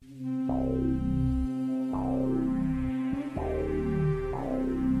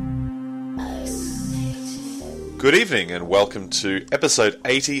Good evening and welcome to episode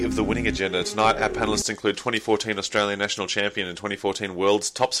 80 of The Winning Agenda. Tonight our panellists include 2014 Australian National Champion and 2014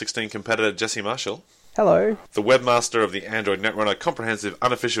 World's Top 16 competitor Jesse Marshall. Hello. The webmaster of the Android Netrunner Comprehensive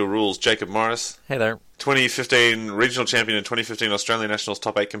Unofficial Rules, Jacob Morris. Hey there. 2015 Regional Champion and 2015 Australian Nationals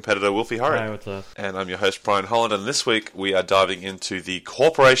Top 8 competitor, Wilfie Hurry. Hi, what's up? And I'm your host, Brian Holland, and this week we are diving into the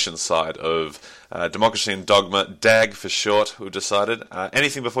corporation side of Democracy and Dogma, DAG for short, we've decided.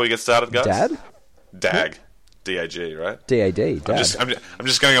 Anything before we get started, guys? Dad? DAG. D-A-G, right? D-A-D, Dad. I'm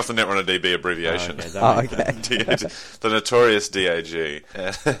just going off the Netrunner DB abbreviation. Okay. DAG, the notorious DAG.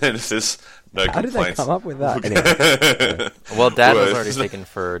 And if there's no How did complaints... they come up with that? Anyway. Well, Dad was already taken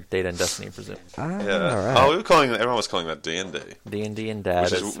for Data and Destiny, presumably. Yeah. All right. Oh, everyone was calling that D&D. D&D and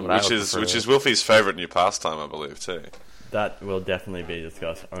Dad Which is Wilfie's favourite new pastime, I believe, too. That will definitely be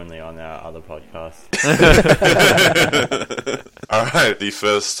discussed only on our other podcast. Alright, the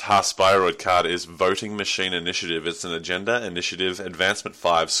first Haas-Spyroid card is Voting Machine Initiative. It's an agenda, initiative, advancement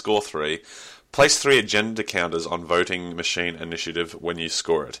 5, score 3. Place 3 agenda counters on Voting Machine Initiative when you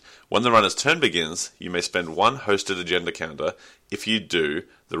score it. When the runner's turn begins, you may spend one hosted agenda counter. If you do,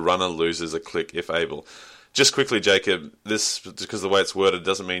 the runner loses a click if able. Just quickly, Jacob, this, because the way it's worded,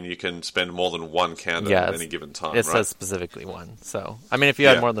 doesn't mean you can spend more than one counter at any given time, It right? says specifically one. So, I mean, if you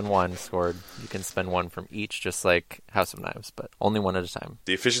had more than one scored, you can spend one from each, just like House of Knives, but only one at a time.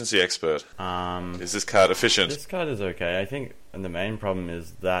 The efficiency expert. Is this card efficient? This card is okay. I think the main problem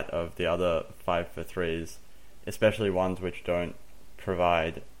is that of the other 5 for 3s, especially ones which don't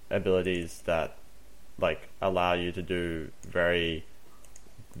provide abilities that allow you to do very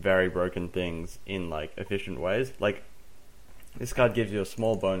broken things in efficient ways. This card gives you a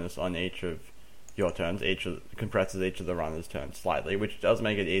small bonus on each of your turns, compresses each of the runner's turns slightly, which does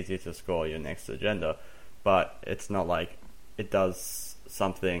make it easier to score your next agenda, but it's not like it does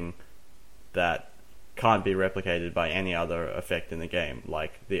something that can't be replicated by any other effect in the game,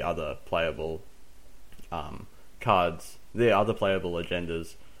 like the other playable cards, the other playable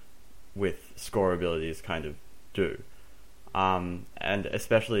agendas with score abilities kind of do. And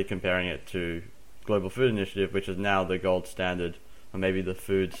especially comparing it to Global Food Initiative, which is now the gold standard, or maybe the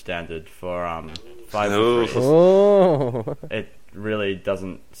food standard for 5 and 3s. Oh. It really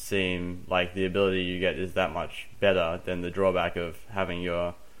doesn't seem like the ability you get is that much better than the drawback of having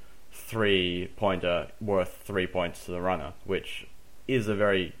your 3-pointer worth 3 points to the runner, which is a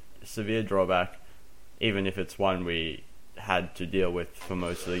very severe drawback, even if it's one we had to deal with for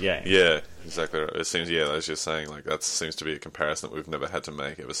most of the game. Yeah, exactly right. It seems, as you're saying, that seems to be a comparison that we've never had to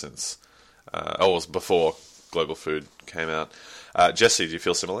make ever since, it was before Global Food came out. Jesse, do you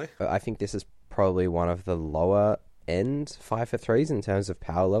feel similarly? I think this is probably one of the lower end 5 for 3s in terms of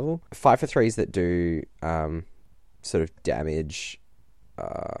power level. 5 for 3s that do sort of damage.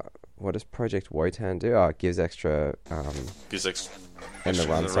 What does Project Wotan do? Oh, it gives extra... Gives extra and the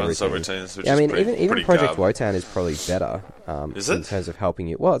run subroutines, which I mean, is even Project Wotan is probably better. Is it? In terms of helping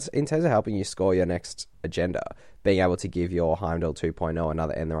you... Well, it's in terms of helping you score your next agenda. Being able to give your Heimdall 2.0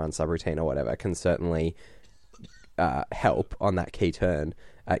 another end the run subroutine or whatever can certainly help on that key turn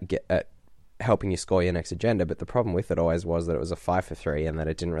at helping you score your next agenda. But the problem with it always was that it was a 5 for 3 and that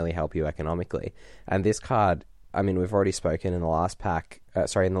it didn't really help you economically. And this card... I mean, we've already spoken in the last pack,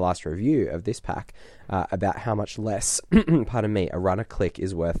 in the last review of this pack, about how much less, pardon me, a runner click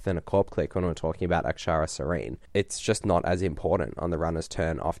is worth than a corp click when we're talking about Akshara Serene. It's just not as important on the runner's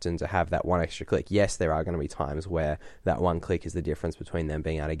turn often to have that one extra click. Yes, there are going to be times where that one click is the difference between them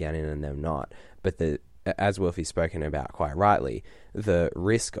being able to get in and them not. But as Wolfie's spoken about quite rightly, the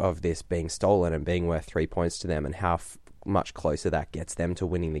risk of this being stolen and being worth 3 points to them and how much closer that gets them to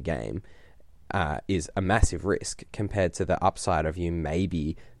winning the game is a massive risk compared to the upside of you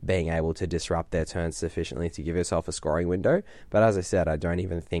maybe being able to disrupt their turns sufficiently to give yourself a scoring window. But as I said, I don't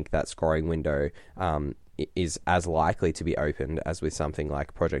even think that scoring window is as likely to be opened as with something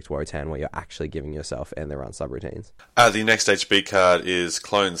like Project Wotan, where you're actually giving yourself and the run subroutines. The next HB card is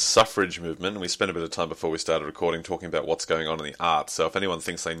Clone's Suffrage Movement. We spent a bit of time before we started recording talking about what's going on in the art. So if anyone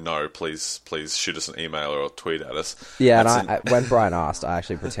thinks they know, please shoot us an email or tweet at us. Yeah, and when Brian asked, I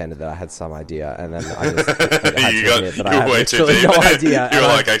actually pretended that I had some idea, and then I just had you to admit that I had way too literally deep. no idea. You were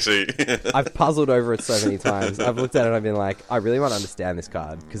like, actually... I've puzzled over it so many times. I've looked at it and I've been like, I really want to understand this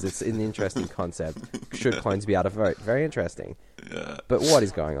card because it's an interesting concept. Should clones be able to vote? Very interesting. Yeah. But what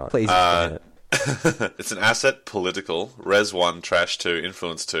is going on? Please explain it. It's an asset, political, res 1, trash 2,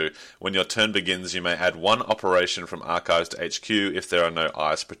 influence 2. When your turn begins, you may add one operation from archives to HQ if there are no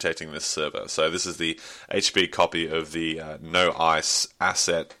ice protecting this server. So this is the HB copy of the no ice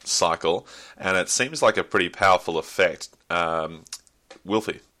asset cycle, and it seems like a pretty powerful effect.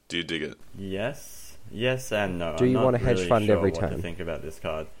 Wilfie, do you dig it? Yes, Yes and no. Do you I'm want not a hedge really fund sure every what turn? to think about this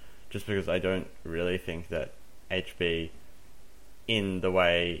card, just because I don't really think that HB, in the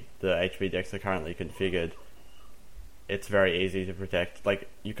way the HB decks are currently configured, it's very easy to protect. Like,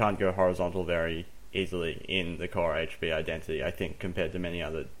 you can't go horizontal very easily in the core HB identity, I think, compared to many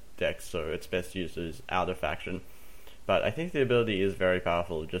other decks, so it's best used as out of faction. But I think the ability is very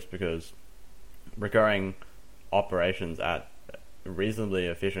powerful just because recurring operations at reasonably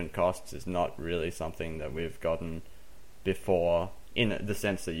efficient costs is not really something that we've gotten before, in the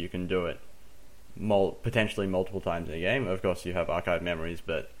sense that you can do it potentially multiple times in a game. Of course, you have archive memories,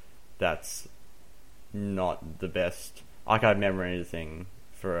 but that's not the best. Archive memory thing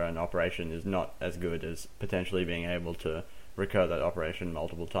for an operation is not as good as potentially being able to recur that operation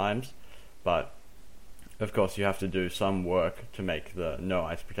multiple times. But of course, you have to do some work to make the no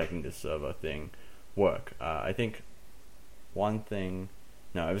ice protecting this server thing work. I think one thing...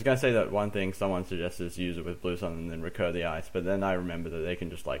 No, I was going to say that one thing someone suggested is use it with Blue Sun and then recur the ice, but then I remember that they can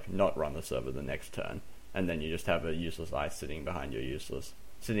just, like, not run the server the next turn, and then you just have a useless ice sitting in front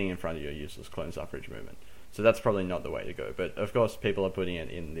of your useless clone suffrage movement. So that's probably not the way to go. But of course, people are putting it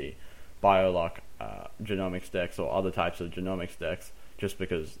in the Biolock genomics decks or other types of genomics decks just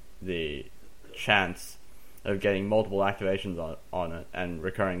because the chance of getting multiple activations on it and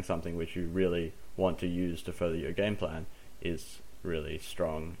recurring something which you really want to use to further your game plan is really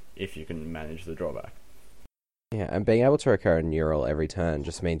strong if you can manage the drawback. Yeah, and being able to recur a neural every turn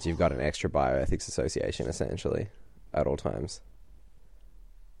just means you've got an extra bioethics association, essentially, at all times,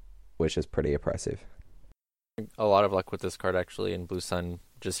 which is pretty oppressive. A lot of luck with this card, actually, in Blue Sun,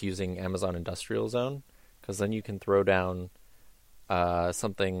 just using Amazon Industrial Zone, because then you can throw down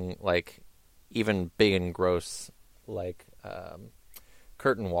something like even big and gross, like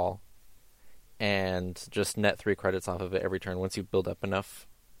Curtain Wall, and just net 3 credits off of it every turn once you build up enough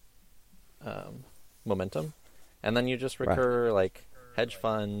momentum. And then you just recur, like, Hedge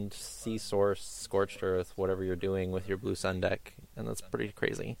Fund, Sea Source, Scorched Earth, whatever you're doing with your Blue Sun deck, and that's pretty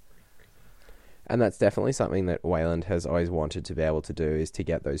crazy. And that's definitely something that Wayland has always wanted to be able to do, is to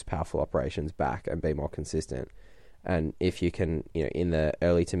get those powerful operations back and be more consistent. And if you can, in the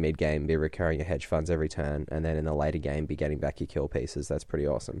early to mid game, be recurring your hedge funds every turn, and then in the later game, be getting back your kill pieces, that's pretty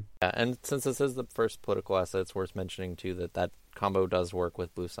awesome. Yeah, and since this is the first political asset, it's worth mentioning, too, that combo does work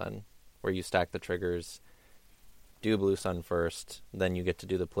with Blue Sun, where you stack the triggers, do Blue Sun first, then you get to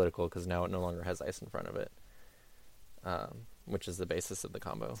do the political, because now it no longer has ice in front of it, which is the basis of the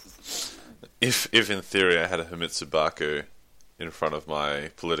combo. If in theory I had a Himitsu Baku in front of my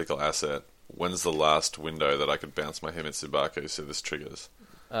political asset, when's the last window that I could bounce my Himitsu Baku so this triggers?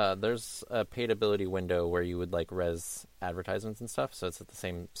 There's a paid ability window where you would, like, res advertisements and stuff, so it's at the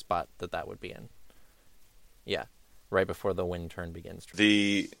same spot that would be in. Yeah, right before the win turn begins.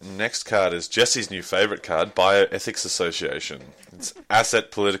 The next card is Jesse's new favourite card, Bioethics Association. It's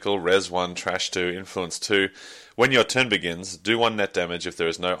asset, political, res 1, trash 2, influence 2. When your turn begins, do 1 net damage if there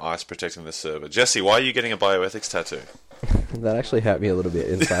is no ice protecting the server. Jesse, why are you getting a bioethics tattoo? That actually hurt me a little bit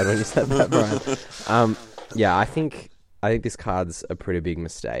inside when you said that, Brian. Yeah, I think this card's a pretty big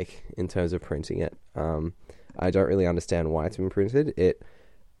mistake in terms of printing it. I don't really understand why it's been printed. It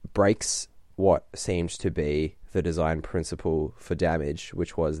breaks what seems to be the design principle for damage,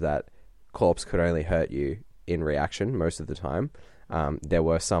 which was that Corpse could only hurt you in reaction most of the time. There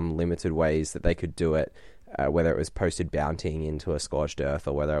were some limited ways that they could do it, whether it was posted bountying into a Scorched Earth,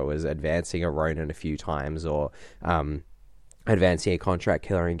 or whether it was advancing a Ronin a few times, or advancing a Contract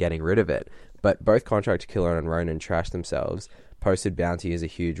Killer and getting rid of it. But both Contract Killer and Ronin trash themselves. Posted bounty is a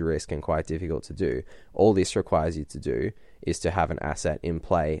huge risk and quite difficult to do. All this requires you to do is to have an asset in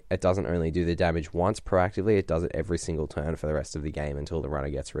play. It doesn't only do the damage once proactively, it does it every single turn for the rest of the game until the runner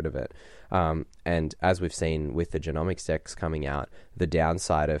gets rid of it. And as we've seen with the genomics decks coming out, the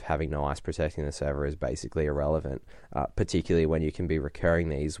downside of having no ice protecting the server is basically irrelevant, particularly when you can be recurring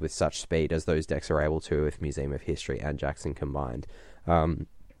these with such speed as those decks are able to with Museum of History and Jackson combined.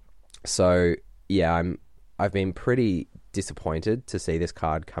 So yeah, I've been pretty disappointed to see this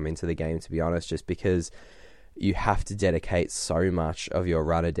card come into the game, to be honest, just because you have to dedicate so much of your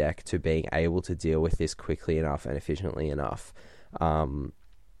runner deck to being able to deal with this quickly enough and efficiently enough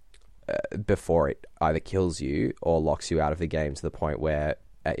before it either kills you or locks you out of the game to the point where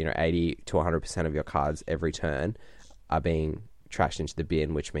 80 to 100% of your cards every turn are being trashed into the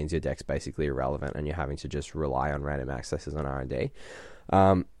bin, which means your deck's basically irrelevant and you're having to just rely on random accesses on R&D.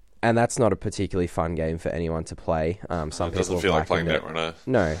 And that's not a particularly fun game for anyone to play. Some it doesn't feel like playing Netrunner.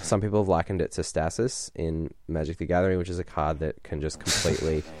 No, some people have likened it to Stasis in Magic the Gathering, which is a card that can just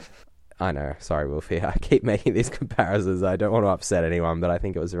completely I know, sorry, Wolfie. I keep making these comparisons. I don't want to upset anyone, but I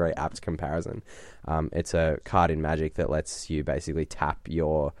think it was a very apt comparison. It's a card in Magic that lets you basically tap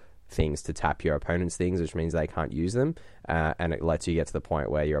your things to tap your opponent's things, which means they can't use them. And it lets you get to the point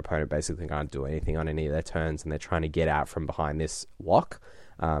where your opponent basically can't do anything on any of their turns, and they're trying to get out from behind this lock.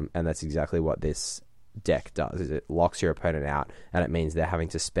 And that's exactly what this deck does, is it locks your opponent out, and it means they're having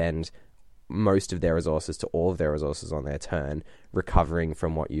to spend most of their resources to all of their resources on their turn, recovering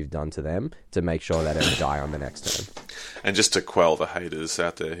from what you've done to them to make sure they don't die on the next turn. And just to quell the haters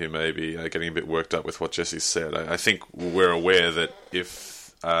out there who may be getting a bit worked up with what Jesse said, I think we're aware that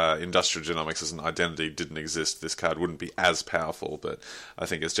if Industrial Genomics as an identity didn't exist, this card wouldn't be as powerful, but I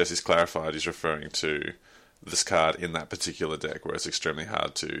think as Jesse's clarified, he's referring to this card in that particular deck where it's extremely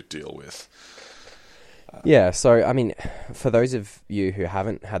hard to deal with. Yeah, so, I mean, for those of you who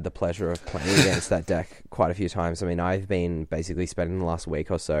haven't had the pleasure of playing against that deck quite a few times, I mean, I've been basically spending the last week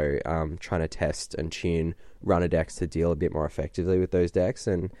or so trying to test and tune runner decks to deal a bit more effectively with those decks,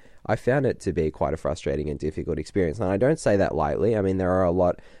 and I found it to be quite a frustrating and difficult experience. And I don't say that lightly. I mean, there are a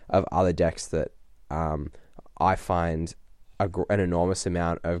lot of other decks that I find an enormous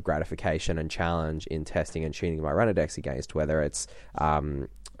amount of gratification and challenge in testing and tuning my runner decks against, whether it's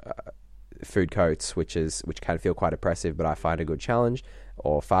Food Coats, which can feel quite oppressive, but I find a good challenge,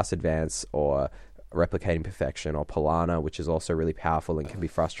 or Fast Advance, or Replicating Perfection, or Polana, which is also really powerful and can be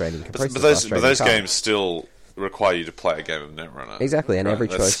frustrating. But those games still require you to play a game of Netrunner. Exactly, and every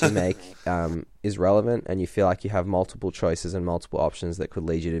choice you make is relevant, and you feel like you have multiple choices and multiple options that could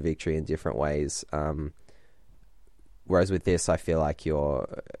lead you to victory in different ways. Whereas with this, I feel like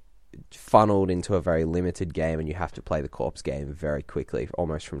you're funneled into a very limited game, and you have to play the corpse game very quickly,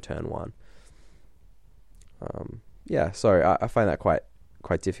 almost from turn one. So I find that quite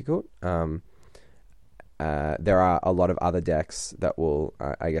difficult. There are a lot of other decks that we'll,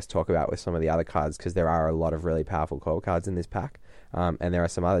 I guess, talk about with some of the other cards, because there are a lot of really powerful core cards in this pack. And there are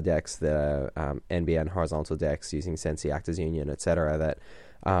some other decks that are NBN horizontal decks using Sensi Actors Union, etc., that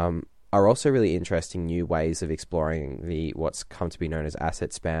are also really interesting new ways of exploring what's come to be known as asset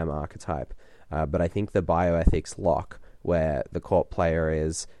spam archetype. But I think the bioethics lock, where the corp player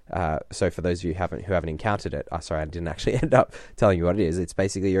is, so for those of you who haven't encountered it, sorry, I didn't actually end up telling you what it is. It's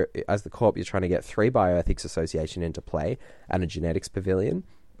basically, as the corp, you're trying to get 3 bioethics association into play and a genetics pavilion,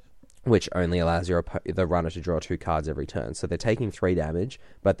 which only allows the runner to draw 2 cards every turn. So they're taking 3 damage,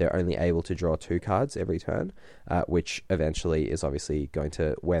 but they're only able to draw 2 cards every turn, which eventually is obviously going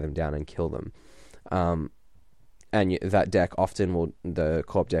to wear them down and kill them. And that deck the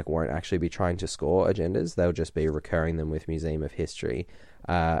corp deck won't actually be trying to score agendas. They'll just be recurring them with Museum of History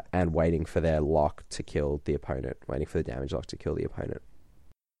and waiting for their lock to kill the opponent, waiting for the damage lock to kill the opponent.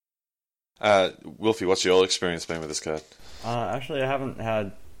 Wolfie, what's your experience been with this card? Actually, I haven't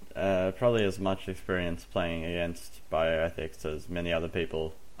had probably as much experience playing against bioethics as many other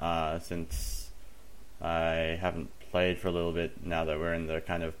people, since I haven't played for a little bit now that we're in the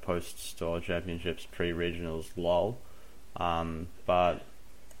kind of post-store championships, pre-regionals lull. But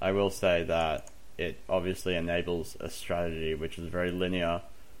I will say that it obviously enables a strategy which is very linear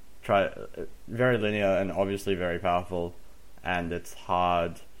and obviously very powerful, and it's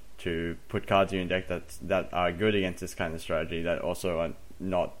hard to put cards in your deck that are good against this kind of strategy, that also are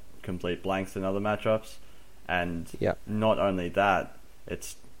not complete blanks in other matchups. And not only that,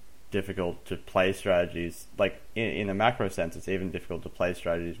 it's difficult to play strategies, like in a macro sense, it's even difficult to play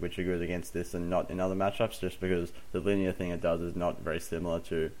strategies which are good against this and not in other matchups, just because the linear thing it does is not very similar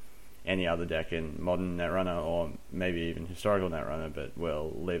to any other deck in modern Netrunner, or maybe even historical Netrunner, but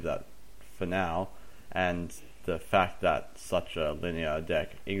we'll leave that for now. And the fact that such a linear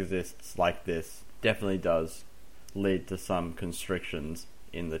deck exists like this definitely does lead to some constrictions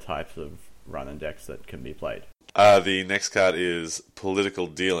in the types of runner decks that can be played. The next card is Political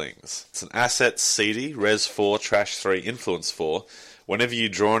Dealings. It's an asset CD, Res 4, Trash 3, Influence 4. Whenever you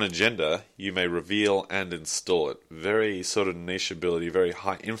draw an agenda, you may reveal and install it. Very sort of niche ability, very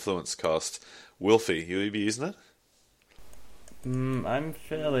high influence cost. Wilfie, will you be using it? I'm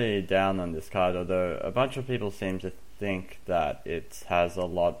fairly down on this card, although a bunch of people seem to think that it has a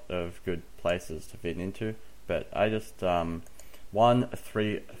lot of good places to fit into. But I just,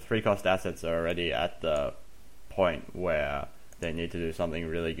 three cost assets are already at the point where they need to do something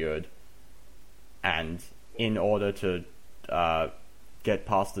really good, and in order to get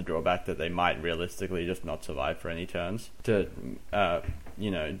past the drawback that they might realistically just not survive for any turns, to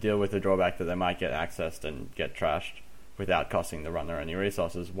deal with the drawback that they might get accessed and get trashed without costing the runner any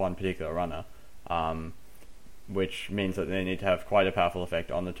resources, one particular runner, which means that they need to have quite a powerful effect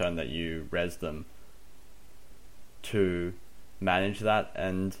on the turn that you res them to manage that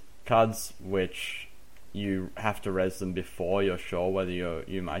and cards which you have to res them before you're sure whether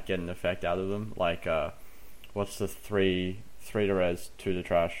you might get an effect out of them. Like, what's the three to res, 2 to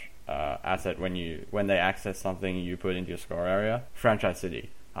trash asset when they access something you put into your score area? Franchise City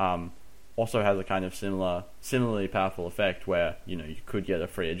also has a kind of similarly powerful effect where you could get a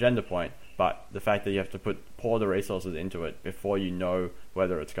free agenda point, but the fact that you have to pour the resources into it before you know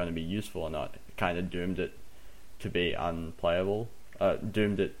whether it's going to be useful or not kind of doomed it to be unplayable.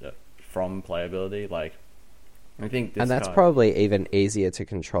 Doomed it from playability. Like, I think this and that's probably even easier to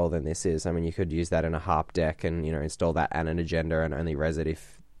control than this is. I mean, you could use that in a harp deck and install that and an agenda and only res it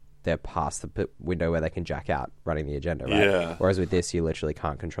if they're past the window where they can jack out running the agenda, right? Yeah. Whereas with this, you literally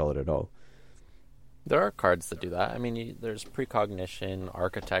can't control it at all. There are cards that do that. I mean, there's Precognition,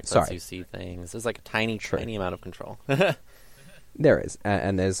 Architect lets you see things. There's like a tiny amount of control. There is,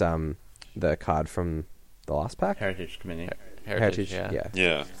 and there's the card from the last pack, Heritage Committee. Heritage, yeah.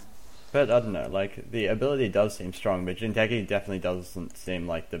 Yeah. But I don't know, like, the ability does seem strong, but Jinteki definitely doesn't seem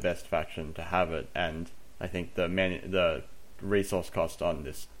like the best faction to have it, and I think the resource cost on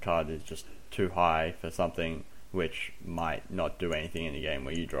this card is just too high for something which might not do anything in the game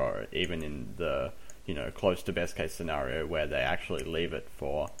where you draw it, even in the close to best case scenario where they actually leave it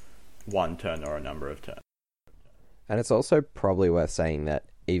for one turn or a number of turns. And it's also probably worth saying that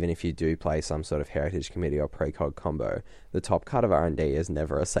even if you do play some sort of Heritage Committee or Precog combo, the top card of R&D is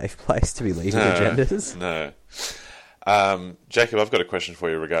never a safe place to be leading agendas. No. Jacob, I've got a question for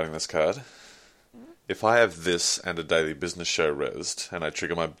you regarding this card. If I have this and a daily business show resed, and I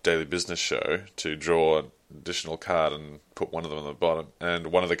trigger my daily business show to draw an additional card and put one of them on the bottom, and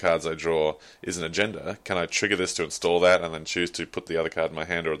one of the cards I draw is an agenda, can I trigger this to install that and then choose to put the other card in my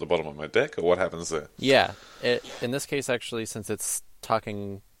hand or at the bottom of my deck, or what happens there? Yeah. In this case, actually, since it's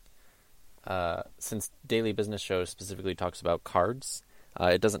talking... since daily business show specifically talks about cards,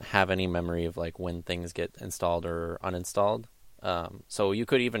 it doesn't have any memory of like when things get installed or uninstalled. So you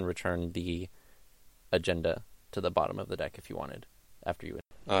could even return the agenda to the bottom of the deck if you wanted after you.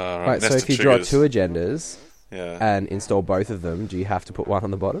 Right. So if you draw 2 agendas Yeah. and install both of them, do you have to put one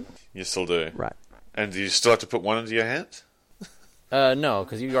on the bottom? You still do. Right. And do you still have to put one into your hand? No,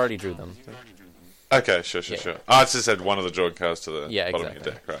 because you already drew them. Okay, sure. I just said one of the drawn cards to the bottom of your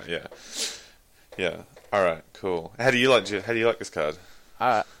deck, right? Yeah. All right, cool. How do you like this card?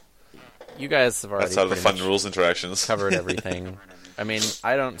 You guys have already Outside of the pretty fun much rules interactions, covered everything. I mean,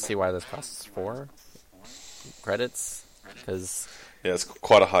 I don't see why this costs 4 credits because it's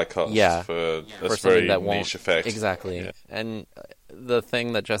quite a high cost for a very that niche effect. Exactly. Yeah. And the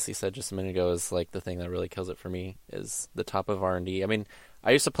thing that Jesse said just a minute ago is like the thing that really kills it for me is the top of R&D. I mean,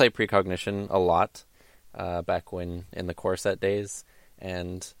 I used to play Precognition a lot back when in the core set days,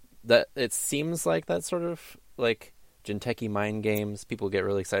 and that it seems like that sort of like Jinteki mind games. People get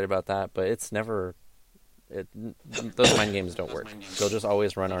really excited about that, but it's never. Those mind games don't work. They'll just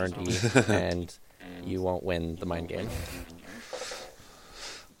always run R&D, and you won't win the mind game.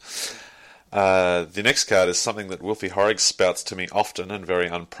 The next card is something that Wolfie Horrig spouts to me often and very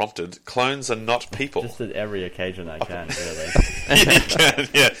unprompted. Clones are not people. Just at every occasion I can, really. You can,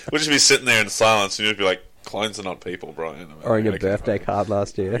 yeah. We'll just be sitting there in silence and you'll be like, clones are not people, Brian. Or in your birthday card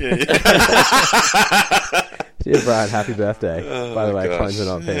last year. Yeah. Dear Brian, happy birthday. By the way, gosh. clones are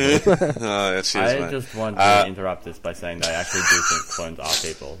not people. Cheers, I mate. just want to interrupt this by saying that I actually do think clones are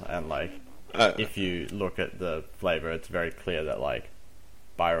people, and like, if you look at the flavor, it's very clear that like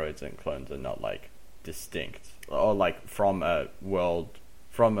Bioroids and clones are not like distinct, or like from a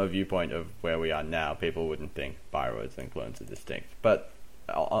viewpoint of where we are now, people wouldn't think Bioroids and clones are distinct. But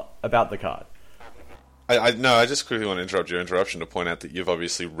about the card. I just quickly want to interrupt your interruption to point out that you've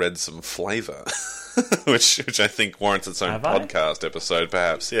obviously read some flavour, which I think warrants its own podcast episode,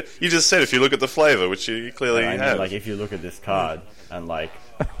 perhaps. Yeah, you just said if you look at the flavour, which you clearly have. Mean, like if you look at this card and like.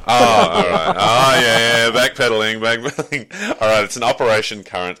 All right. Yeah. Backpedaling. All right, it's an operation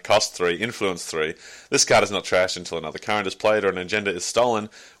current, cost 3, influence 3. This card is not trashed until another current is played or an agenda is stolen.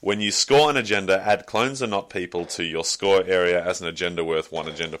 When you score an agenda, add clones are not people to your score area as an agenda worth 1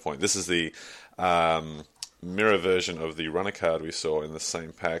 agenda point. This is the mirror version of the runner card we saw in the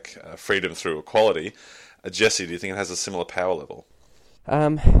same pack, Freedom Through Equality. Jesse, do you think it has a similar power level?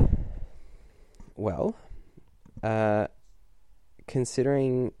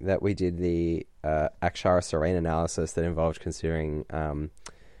 Considering that we did the Akshara Serene analysis that involved considering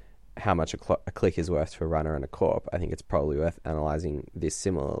how much a click is worth to a runner and a corp, I think it's probably worth analysing this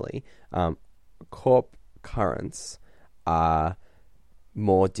similarly. Corp currents are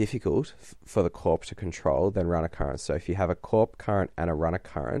more difficult for the corp to control than runner currents. So if you have a corp current and a runner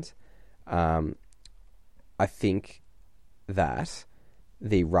current, I think that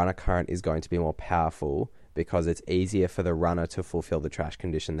the runner current is going to be more powerful because it's easier for the runner to fulfill the trash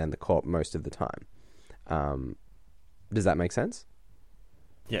condition than the corp most of the time. Does that make sense?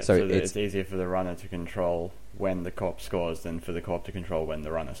 Yeah, so it's easier for the runner to control when the corp scores than for the corp to control when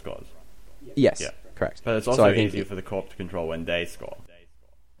the runner scores. Yes, yeah. Correct. But it's also easier for the corp to control when they score.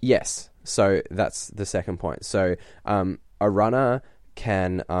 Yes, so that's the second point. So a runner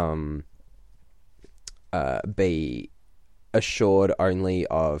can be assured only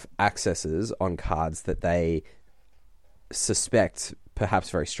of accesses on cards that they suspect, perhaps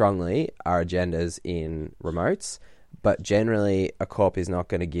very strongly, are agendas in remotes. But generally, a corp is not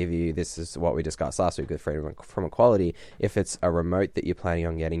going to give you, this is what we discussed last week with freedom from equality, if it's a remote that you're planning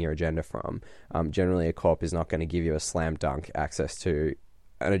on getting your agenda from, generally a corp is not going to give you a slam dunk access to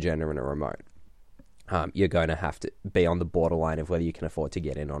an agenda in a remote. You're going to have to be on the borderline of whether you can afford to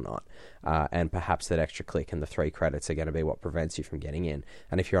get in or not. And perhaps that extra click and the 3 credits are going to be what prevents you from getting in.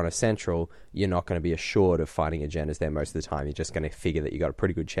 And if you're on a central, you're not going to be assured of finding agendas there most of the time. You're just going to figure that you got a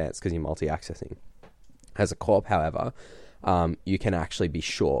pretty good chance because you're multi-accessing. As a corp, however, you can actually be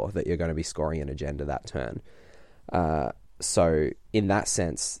sure that you're going to be scoring an agenda that turn. So in that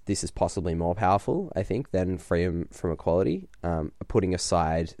sense, this is possibly more powerful, I think, than freedom from equality, putting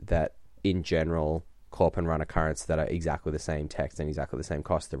aside that in general, corp and runner currents that are exactly the same text and exactly the same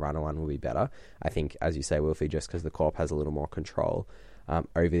cost, the runner one will be better. I think, as you say, Wilfie, just because the corp has a little more control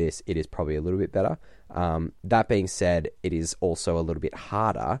over this, it is probably a little bit better. That being said, it is also a little bit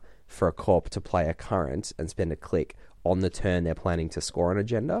harder for a corp to play a current and spend a click on the turn they're planning to score an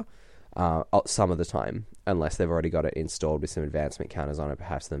agenda some of the time, unless they've already got it installed with some advancement counters on it,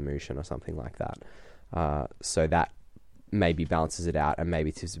 perhaps the Mushin or something like that. So that maybe balances it out and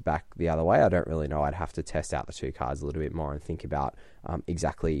maybe tips it back the other way. I don't really know. I'd have to test out the 2 cards a little bit more and think about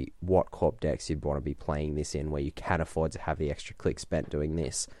exactly what corp decks you'd want to be playing this in, where you can afford to have the extra click spent doing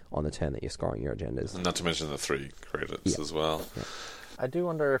this on the turn that you're scoring your agendas. Not to mention the 3 credits as well. Yeah. I do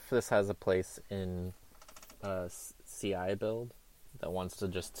wonder if this has a place in a CI build that wants to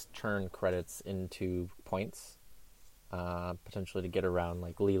just turn credits into points, potentially to get around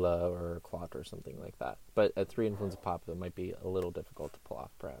like Leela or Clot or something like that. But at 3 influence of pop, that might be a little difficult to pull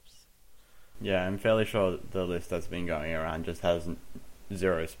off, perhaps. Yeah, I'm fairly sure the list that's been going around just has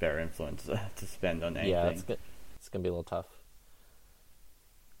 0 spare influence to spend on anything. Yeah, it's going to be a little tough.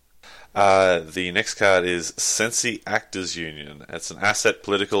 The next card is Sensi Actors Union. It's an asset,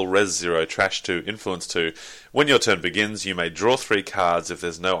 political, res 0, trash 2, influence 2. When your turn begins, you may draw 3 cards if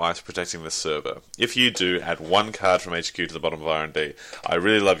there's no ice protecting the server. If you do, add 1 card from HQ to the bottom of R&D. I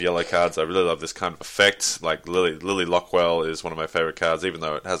really love yellow cards. I really love this kind of effect. Like Lily Lockwell is one of my favourite cards, even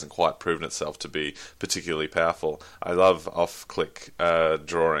though it hasn't quite proven itself to be particularly powerful. I love off-click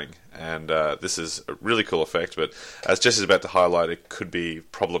drawing. And this is a really cool effect, but as Jesse's about to highlight, it could be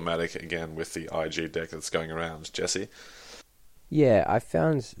problematic again with the IG deck that's going around. Jesse? Yeah, I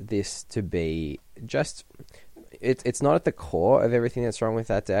found this to be just... It's not at the core of everything that's wrong with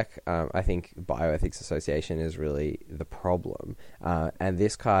that deck. I think Bioethics Association is really the problem. And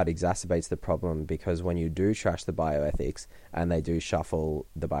this card exacerbates the problem because when you do trash the Bioethics and they do shuffle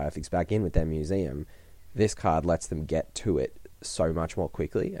the Bioethics back in with their museum, this card lets them get to it so much more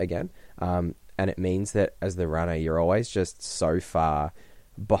quickly again. And it means that as the runner, you're always just so far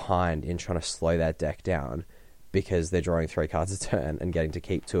behind in trying to slow that deck down because they're drawing 3 cards a turn and getting to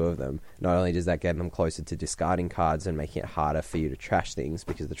keep 2 of them. Not only does that get them closer to discarding cards and making it harder for you to trash things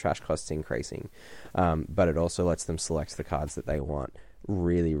because the trash cost's increasing, but it also lets them select the cards that they want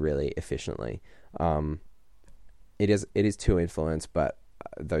really, really efficiently. It is 2 influence, but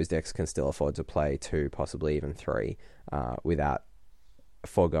those decks can still afford to play 2, possibly even 3, without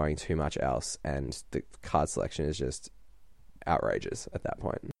foregoing too much else, and the card selection is just outrageous at that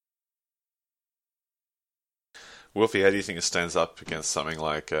point. Wolfie, how do you think it stands up against something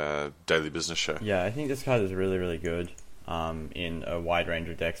like Daily Business Show? Yeah, I think this card is really, really good in a wide range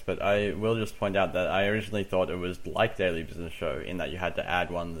of decks, but I will just point out that I originally thought it was like Daily Business Show in that you had to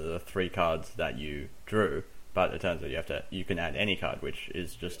add one of the 3 cards that you drew, but it turns out you can add any card, which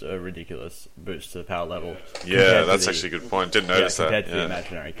is just a ridiculous boost to the power level. Yeah, that's actually a good point. Didn't notice that. Compared to the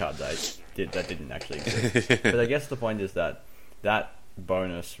imaginary card that didn't actually exist. But I guess the point is that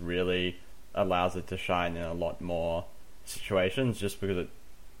bonus really allows it to shine in a lot more situations, just because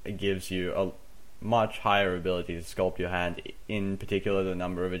it gives you a much higher ability to sculpt your hand, in particular the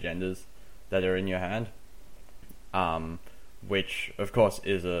number of agendas that are in your hand, which of course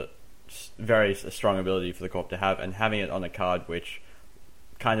is a very strong ability for the corp to have, and having it on a card which,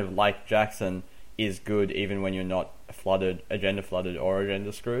 kind of like Jackson, is good even when you're not agenda flooded or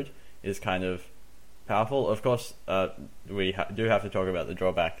agenda screwed, is kind of powerful. Of course, we do have to talk about the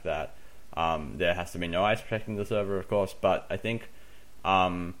drawback that there has to be no ice protecting the server, of course. But I think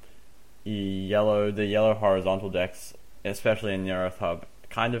the yellow horizontal decks, especially in Near Earth Hub,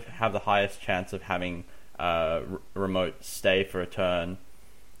 kind of have the highest chance of having remote stay for a turn,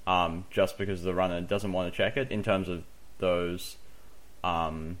 just because the runner doesn't want to check it. In terms of those,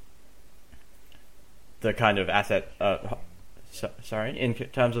 the kind of asset. In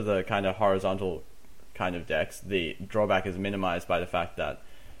terms of the kind of horizontal kind of decks, the drawback is minimized by the fact that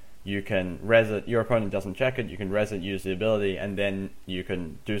you can res it, your opponent doesn't check it, you can res it, use the ability, and then you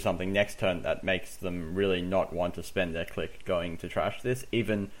can do something next turn that makes them really not want to spend their click going to trash this,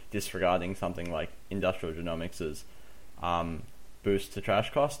 even disregarding something like Industrial Genomics' boost to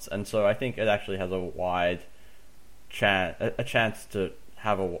trash costs. And so I think it actually has a wide chance to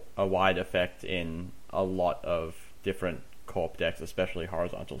have a wide effect in a lot of different corp decks, especially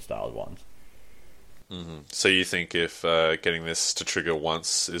horizontal styled ones. Mm-hmm. So you think if getting this to trigger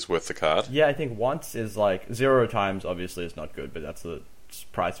once is worth the card? Yeah, I think once is like 0 times obviously is not good, but that's the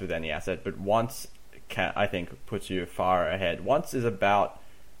price with any asset. But once I think puts you far ahead. Once is about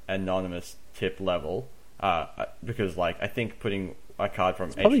anonymous tip level, because like I think putting a card from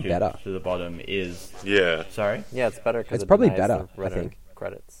HQ better to the bottom is Sorry. Yeah, it's better because it's probably denies better. the I think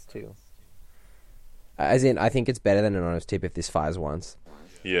credits too. As in, I think it's better than an honest tip if this fires once.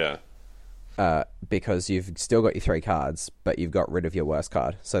 Yeah. Because you've still got your 3 cards, but you've got rid of your worst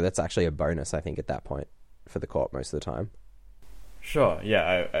card. So that's actually a bonus, I think, at that point for the corp most of the time. Sure,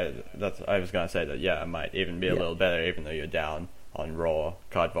 yeah, I was going to say that, yeah, it might even be a little better even though you're down on raw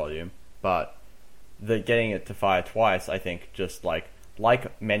card volume. But getting it to fire twice, I think, just like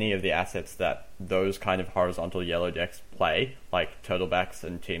many of the assets that those kind of horizontal yellow decks play, like Turtlebacks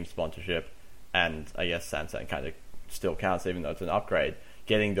and Team Sponsorship, and I guess Sansan kind of still counts even though it's an upgrade,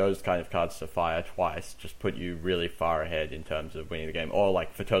 getting those kind of cards to fire twice just put you really far ahead in terms of winning the game. Or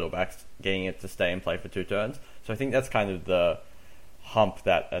like for Turtlebacks, getting it to stay and play for 2 turns. So I think that's kind of the hump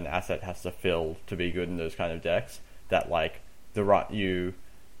that an asset has to fill to be good in those kind of decks, that like you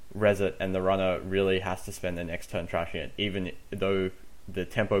res it and the runner really has to spend the next turn trashing it, even though the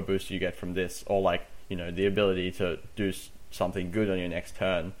tempo boost you get from this, or like, you know, the ability to do something good on your next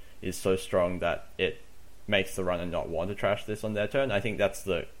turn is so strong that it makes the runner not want to trash this on their turn. I think that's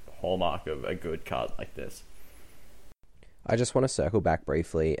the hallmark of a good card like this. I just want to circle back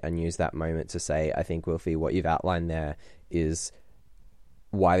briefly and use that moment to say, I think, Wilfie, what you've outlined there is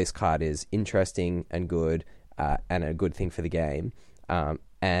why this card is interesting and good, and a good thing for the game,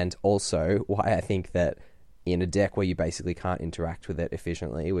 and also why I think that in a deck where you basically can't interact with it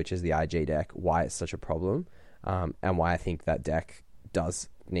efficiently, which is the IG deck, why it's such a problem, and why I think that deck does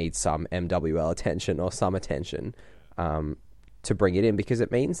need some MWL attention or some attention to bring it in, because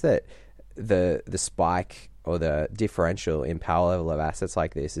it means that the spike or the differential in power level of assets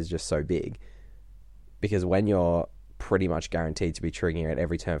like this is just so big, because when you're pretty much guaranteed to be triggering it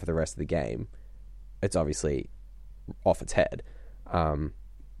every turn for the rest of the game, it's obviously off its head.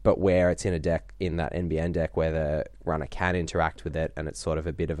 But where it's in a deck, in that NBN deck, where the runner can interact with it, and it's sort of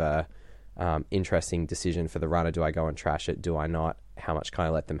a bit of a interesting decision for the runner. Do I go and trash it? Do I not? How much can I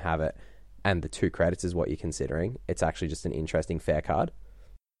let them have it? And the 2 credits is what you're considering. It's actually just an interesting fair card.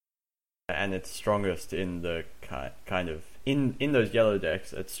 And it's strongest in the kind of in those yellow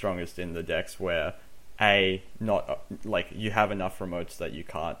decks. It's strongest in the decks where not like you have enough remotes that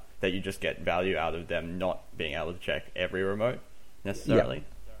you just get value out of them not being able to check every remote necessarily. Yeah.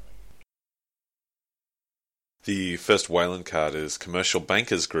 The first Wayland card is Commercial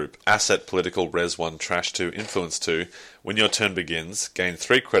Bankers Group. Asset Political Res 1 Trash 2 Influence 2. When your turn begins, gain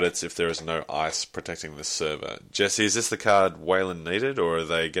 3 credits if there is no ice protecting this server. Jesse, is this the card Wayland needed, or are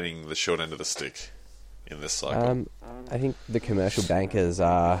they getting the short end of the stick in this cycle? I think the Commercial Bankers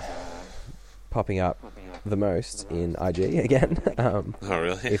are popping up the most in IG again. Oh,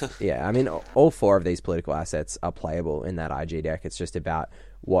 really? I mean, all 4 of these political assets are playable in that IG deck. It's just about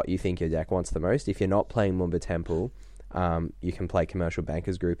what you think your deck wants the most. If you're not playing Mumba Temple, you can play Commercial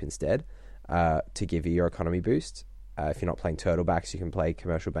Bankers Group instead to give you your economy boost. If you're not playing Turtlebacks, you can play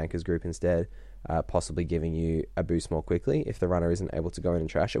Commercial Bankers Group instead, possibly giving you a boost more quickly if the runner isn't able to go in and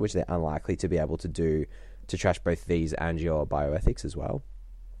trash it, which they're unlikely to be able to do, to trash both these and your bioethics as well.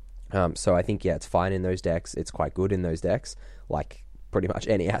 So I think, it's fine in those decks. It's quite good in those decks, like pretty much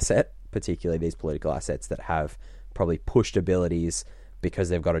any asset, particularly these political assets that have probably pushed abilities because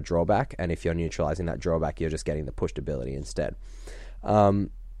they've got a drawback, and if you're neutralizing that drawback, you're just getting the pushed ability instead. Outside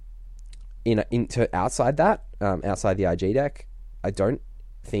the IG deck, I don't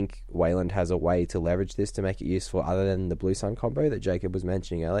think Wayland has a way to leverage this to make it useful other than the Blue Sun combo that Jacob was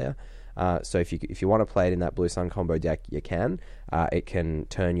mentioning earlier. So if you want to play it in that Blue Sun combo deck, you can. It can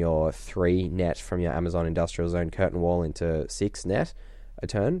turn your 3 net from your Amazon Industrial Zone Curtain Wall into 6 net a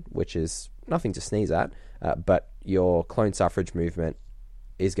turn, which is nothing to sneeze at. But your Clone Suffrage movement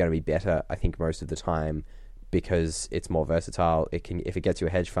is going to be better, I think, most of the time, because it's more versatile. If it gets you a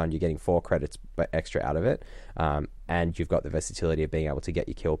hedge fund, you're getting 4 credits extra out of it, and you've got the versatility of being able to get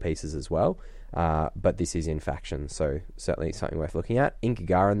your kill pieces as well. But this is in faction, so certainly something worth looking at. In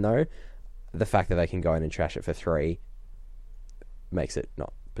Gagarin, though, the fact that they can go in and trash it for 3 makes it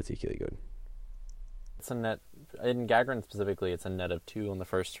not particularly good. It's a net, in Gagarin specifically, it's a net of 2 on the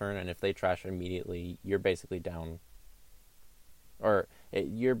first turn, and if they trash it immediately, you're basically down.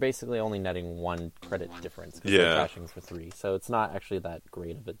 You're basically only netting 1 credit difference because they're crashing for 3. So it's not actually that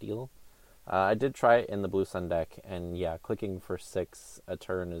great of a deal. I did try it in the Blue Sun deck, and yeah, clicking for 6 a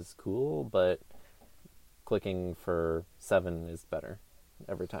turn is cool, but clicking for 7 is better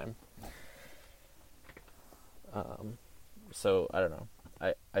every time. So I don't know.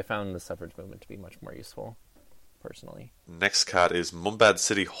 I found the suffrage movement to be much more useful, personally. Next card is Mumbad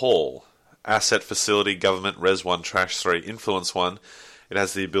City Hall. Asset Facility, Government, Res 1, Trash 3, Influence 1. It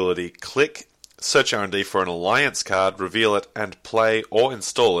has the ability click, search R&D for an alliance card, reveal it, and play or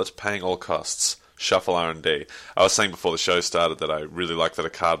install it, paying all costs. Shuffle R&D. I was saying before the show started that I really like that a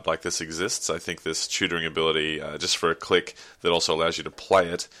card like this exists. I think this tutoring ability, just for a click, that also allows you to play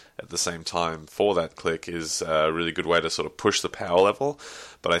it at the same time for that click, is a really good way to sort of push the power level.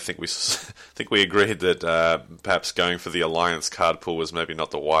 But I think we agreed that perhaps going for the alliance card pool was maybe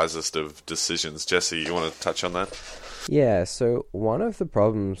not the wisest of decisions. Jesse, you want to touch on that? Yeah, so one of the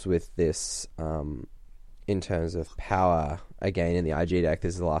problems with this, in terms of power, again, in the IG deck,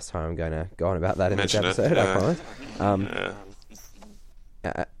 this is the last time I'm going to go on about that in this episode, I promise,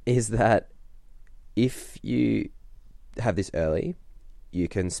 is that if you have this early, you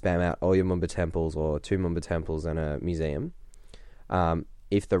can spam out all your Mumba Temples or 2 Mumba Temples and a museum.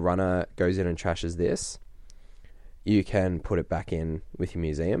 If the runner goes in and trashes this, you can put it back in with your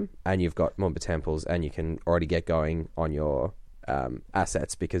museum, and you've got Mumba Temples, and you can already get going on your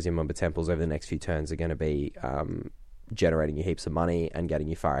assets, because your Mumba Temples over the next few turns are going to be generating you heaps of money and getting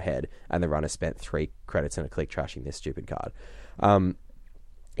you far ahead, and the runner spent 3 credits and a click trashing this stupid card.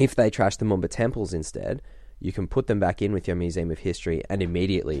 If they trash the Mumba Temples instead, you can put them back in with your Museum of History and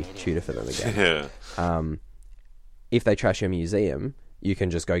immediately tutor for them again. Yeah. If they trash your museum, you can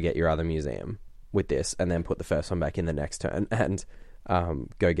just go get your other museum with this, and then put the first one back in the next turn, and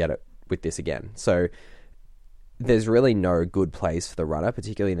go get it with this again. So there's really no good place for the runner,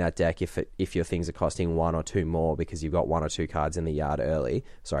 particularly in that deck, if your things are costing 1 or 2 more because you've got 1 or 2 cards in the yard early.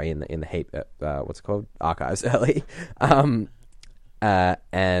 Sorry, in the heap. What's it called? Archives early. And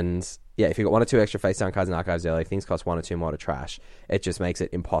yeah, if you've got 1 or 2 extra face down cards in archives early, things cost 1 or 2 more to trash. It just makes it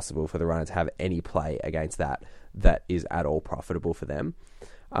impossible for the runner to have any play against that is at all profitable for them.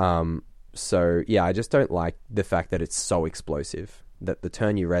 So yeah, I just don't like the fact that it's so explosive, that the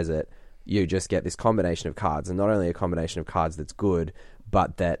turn you res it, you just get this combination of cards, and not only a combination of cards that's good,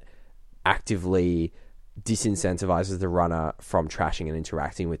 but that actively disincentivizes the runner from trashing and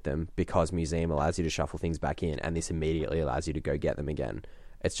interacting with them, because Museum allows you to shuffle things back in, and this immediately allows you to go get them again.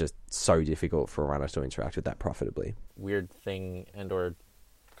 It's just so difficult for a runner to interact with that profitably. Weird thing and or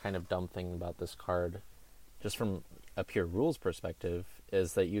kind of dumb thing about this card, just from a pure rules perspective,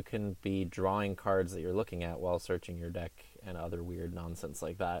 is that you can be drawing cards that you're looking at while searching your deck and other weird nonsense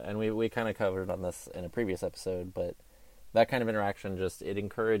like that. And we kind of covered on this in a previous episode, but that kind of interaction it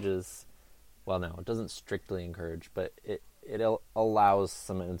encourages, well, no, it doesn't strictly encourage, but it allows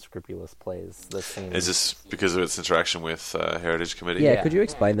some unscrupulous plays. Is this because of its interaction with Heritage Committee? Yeah, could you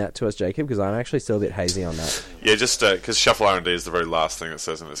explain that to us, Jacob? Because I'm actually still a bit hazy on that. Yeah, just because Shuffle R&D is the very last thing that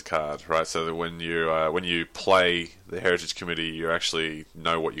says in this card, right? So that when you play the Heritage Committee, you actually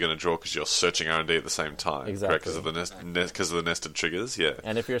know what you're going to draw because you're searching R&D at the same time. Exactly. Because of the nested triggers, yeah.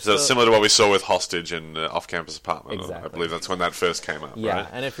 And if you're so it's similar to what we saw with Hostage and Off-Campus Apartment. Exactly. I believe that's when that first came up, yeah, right?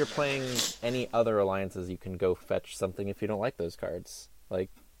 And if you're playing any other alliances, you can go fetch something if you don't like those cards.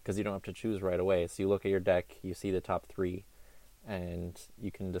 Because you don't have to choose right away. So you look at your deck, you see the top 3, and you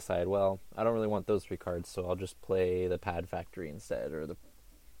can decide, well, I don't really want those 3 cards, so I'll just play the Pad Factory instead, or the,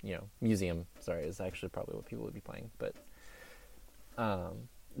 Museum. Sorry, is actually probably what people would be playing. But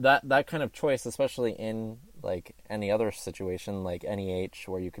that kind of choice, especially in any other situation, like NEH,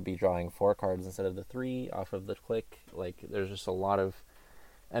 where you could be drawing 4 cards instead of the 3 off of the click. There's just a lot of,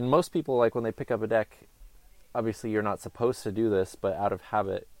 and most people, when they pick up a deck, obviously you're not supposed to do this, but out of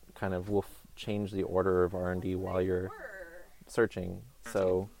habit, kind of will change the order of R&D while you're searching.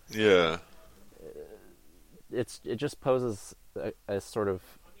 So yeah, it just poses a sort of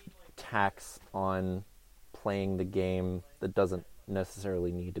tax on playing the game that doesn't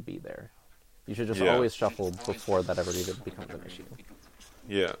necessarily need to be there. You should just always shuffle before that ever even becomes an issue.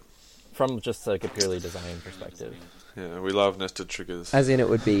 Yeah. From just like a purely design perspective. Yeah, we love nested triggers. As in, it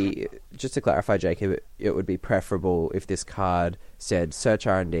would be, just to clarify, Jacob, it would be preferable if this card said search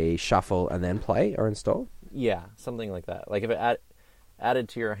R&D, shuffle, and then play or install? Yeah, something like that. Like if it added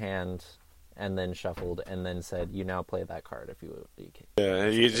to your hand and then shuffled and then said, you now play that card if you Yeah,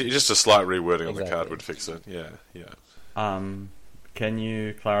 just a slight rewording on the Exactly. card would fix it. Yeah. Can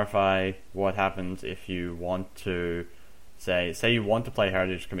you clarify what happens if you want to say you want to play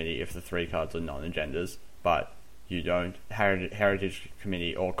Heritage Committee if the 3 cards are non-agendas, but you don't Heritage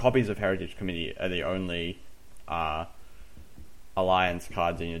Committee or copies of Heritage Committee are the only alliance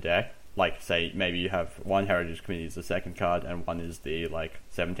cards in your deck? Like, say, maybe you have one Heritage Committee is the second card and one is the,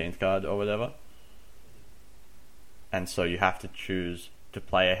 17th card or whatever. And so you have to choose to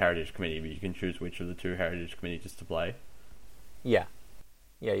play a Heritage Committee, but you can choose which of the 2 Heritage Committees to play. Yeah.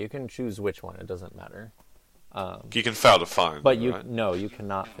 Yeah, you can choose which one. It doesn't matter. You can fail to find. But right? you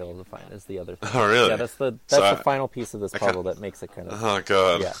cannot fail to find is the other thing. Oh, really? Yeah, that's the final piece of this can't- puzzle that makes it kind of... Oh,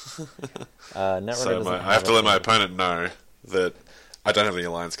 God. Yeah. Netrunner So doesn't I have to let my anything. opponent know that I don't have any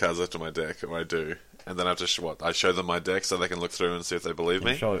alliance cards left in my deck, or I do. And then I have to I show them my deck so they can look through and see if they believe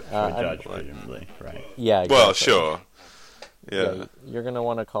me? Show a judge, I'm- presumably, right? Yeah, exactly. Well, sure. Yeah, Yeah. you're going to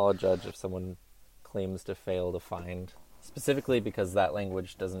want to call a judge if someone claims to fail to find, specifically because that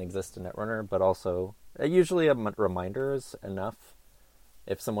language doesn't exist in Netrunner, but also usually a reminder is enough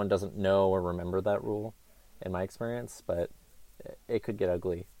if someone doesn't know or remember that rule, in my experience, but it could get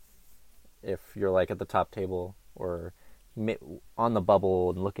ugly if you're like at the top table or on the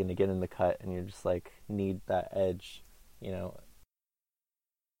bubble and looking to get in the cut and you're just like need that edge, you know.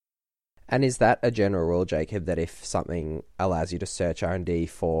 And is that a general rule, Jacob, that if something allows you to search R&D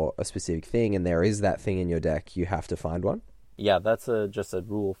for a specific thing and there is that thing in your deck, you have to find one? Yeah, that's just a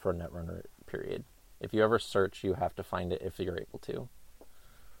rule for Netrunner, period. If you ever search, you have to find it if you're able to.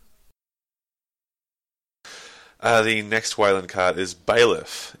 The next Wayland card is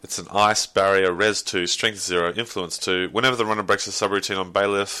Bailiff. It's an Ice Barrier, Res 2, Strength 0, Influence 2. Whenever the runner breaks a subroutine on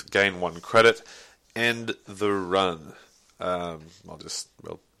Bailiff, gain 1 credit. End the run.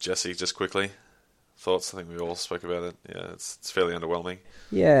 Jesse, just quickly. Thoughts? I think we all spoke about it. Yeah, it's fairly underwhelming.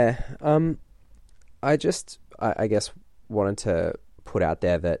 Yeah. I guess wanted to put out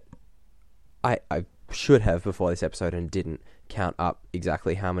there that I should have before this episode and didn't count up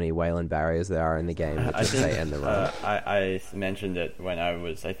exactly how many Wayland barriers there are in the game that just say end the run. I mentioned it when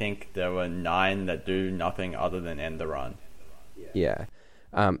I think there were 9 that do nothing other than end the run. Yeah.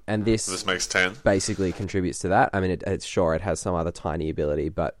 And this makes 10. basically contributes to that. I mean, it's sure it has some other tiny ability,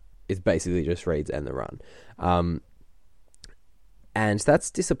 but it basically just reads end the run. And that's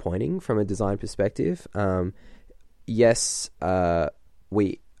disappointing from a design perspective. Yes,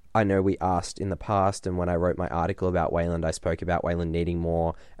 I know we asked in the past, and when I wrote my article about Wayland, I spoke about Wayland needing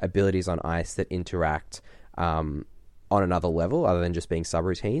more abilities on ice that interact on another level other than just being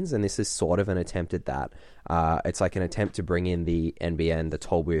subroutines, and this is sort of an attempt at that. It's like an attempt to bring in the NBN, the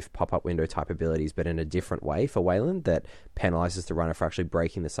toll booth, pop-up window type abilities, but in a different way for Wayland that penalizes the runner for actually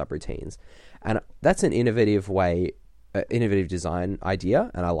breaking the subroutines. And that's an innovative design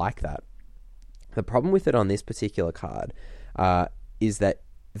idea, and I like that. The problem with it on this particular card is that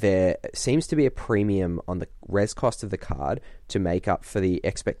there seems to be a premium on the res cost of the card to make up for the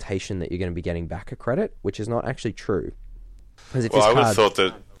expectation that you're going to be getting back a credit, which is not actually true. Because if Well, this I would have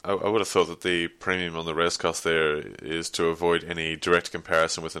card, thought that the premium on the res cost there is to avoid any direct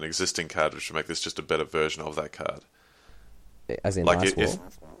comparison with an existing card, which would make this just a better version of that card. as in Like Ice Wall.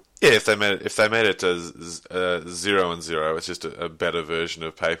 if they made it as 0 and 0, it's just a better version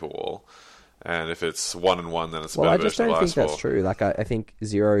of Paper Wall. And if it's 1 and 1, then it's a Well, I better just version don't of think Ice that's Wall. true. Like, I think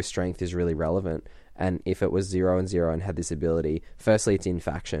 0 strength is really relevant. And if it was 0 and 0 and had this ability, firstly, it's in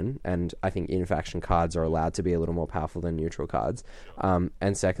faction. And I think in faction cards are allowed to be a little more powerful than neutral cards.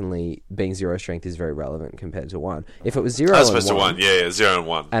 And secondly, being 0 strength is very relevant compared to 1. If it was 0 As and opposed 1, to 1, yeah, 0 and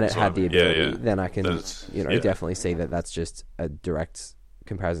 1. and it That's had what I the mean. ability, then I can, Then it's- definitely see that that's just a direct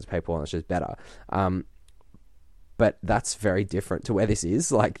comparison to Paper Wall and it's just better. But that's very different to where this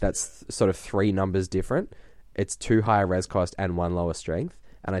is. Like, that's sort of 3 numbers different. It's 2 higher res cost and 1 lower strength.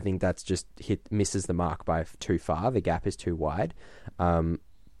 And I think that's just misses the mark by too far. The gap is too wide.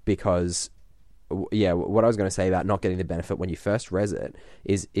 Because, what I was going to say about not getting the benefit when you first res it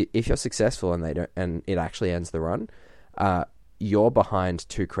is if you're successful and it actually ends the run, you're behind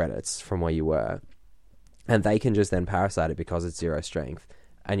 2 credits from where you were. And they can just then parasite it because it's 0 strength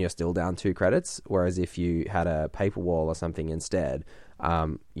and you're still down 2 credits. Whereas if you had a paper wall or something instead,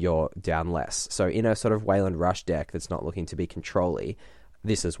 you're down less. So in a sort of Wayland Rush deck that's not looking to be control-y,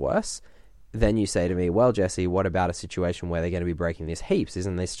 this is worse. Then you say to me, well, Jesse, what about a situation where they're going to be breaking this heaps?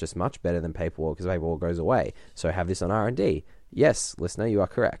 Isn't this just much better than paper wall because paper wall goes away? So have this on R&D. Yes, listener, you are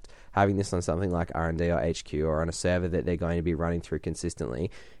correct. Having this on something like R&D or HQ or on a server that they're going to be running through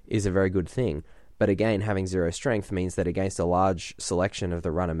consistently is a very good thing. But again, having 0 strength means that against a large selection of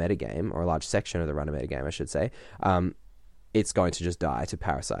the runner metagame, or a large section of the runner metagame, I should say, it's going to just die to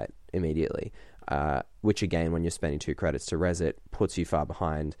Parasite immediately. Which again, when you're spending 2 credits to res it, puts you far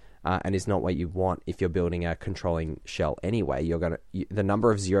behind, and is not what you want if you're building a controlling shell anyway. The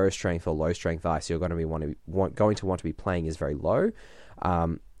number of 0 strength or low strength ice you're going to want to be playing is very low,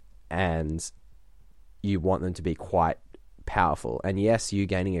 and you want them to be quite powerful. And yes, you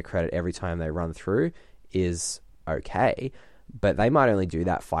gaining a credit every time they run through is okay, but they might only do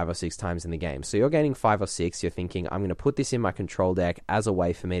that 5 or 6 times in the game. So you're gaining 5 or 6, you're thinking, I'm going to put this in my control deck as a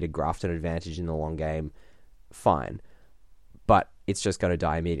way for me to graft an advantage in the long game. Fine. But it's just going to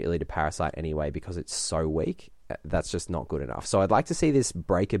die immediately to Parasite anyway because it's so weak. That's just not good enough. So I'd like to see this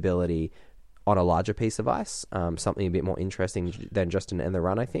break ability on a larger piece of ice, something a bit more interesting than just an end the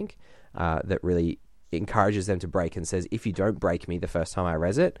run, I think, that really encourages them to break and says, if you don't break me the first time I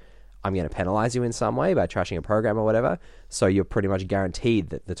res it, I'm going to penalize you in some way by trashing a program or whatever. So you're pretty much guaranteed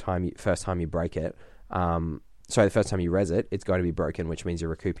that the first time you break it, the first time you res it, it's going to be broken, which means you're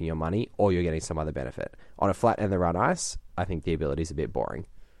recouping your money or you're getting some other benefit. On a flat end the run ice, I think the ability is a bit boring.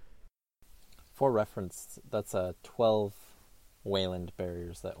 For reference, that's 12 Wayland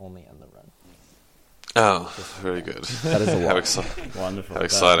barriers that only end the run. Oh, very good. That is a lot. Wonderful. How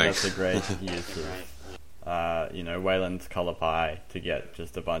exciting. That's a great use of Wayland's Color Pie to get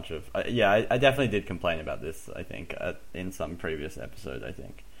just a bunch of... I definitely did complain about this, I think, in some previous episode, I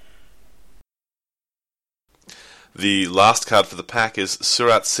think. The last card for the pack is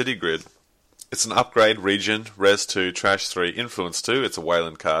Surat City Grid. It's an upgrade, region, res 2, trash 3, influence 2. It's a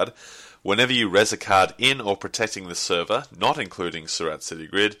Wayland card. Whenever you res a card in or protecting the server, not including Surat City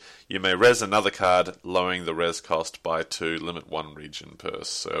Grid, you may res another card, lowering the res cost by 2, limit 1 region per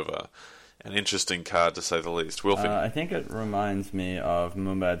server. An interesting card, to say the least. Wilfie? I think it reminds me of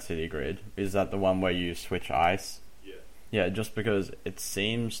Mumbad City Grid. Is that the one where you switch ice? Yeah. Yeah, just because it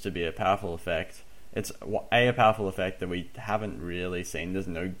seems to be a powerful effect. It's a powerful effect that we haven't really seen. There's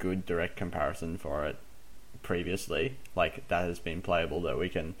no good direct comparison for it previously. Like, that has been playable, that we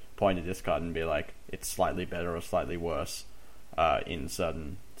can point at this card and be like, it's slightly better or slightly worse in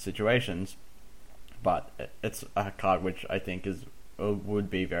certain situations. But it's a card which I think would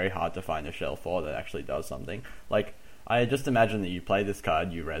be very hard to find a shell for that actually does something. Like, I just imagine that you play this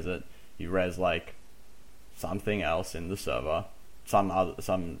card, you res it, you res like something else in the server,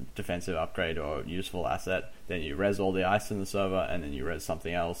 some defensive upgrade or useful asset, then you res all the ice in the server, and then you res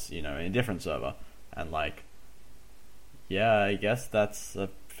something else, in a different server. And like, yeah, I guess that's a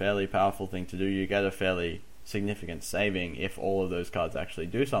fairly powerful thing to do. You get a fairly significant saving if all of those cards actually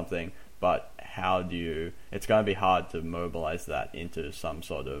do something, but it's going to be hard to mobilize that into some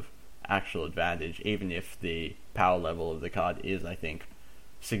sort of actual advantage, even if the power level of the card is, I think,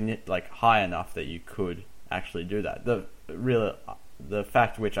 high enough that you could actually do that. The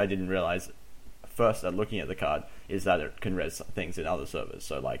fact which I didn't realize first at looking at the card is that it can res things in other servers.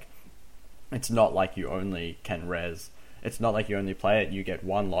 So like, it's not like you only can res. It's not like you only play it. You get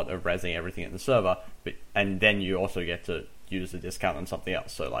one lot of resing everything in the server, and then you also get to use the discount on something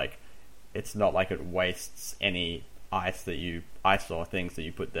else. So like, it's not like it wastes any ice or things that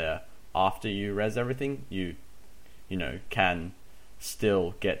you put there after you res everything. You can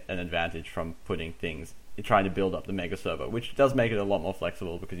still get an advantage from putting things, trying to build up the mega server, which does make it a lot more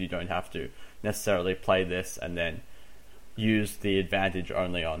flexible because you don't have to necessarily play this and then use the advantage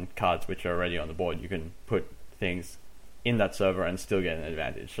only on cards which are already on the board. You can put things in that server and still get an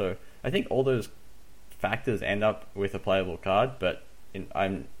advantage. So I think all those factors end up with a playable card, but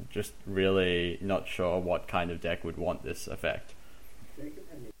I'm just really not sure what kind of deck would want this effect.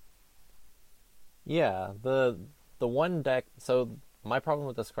 Yeah, the one deck... So my problem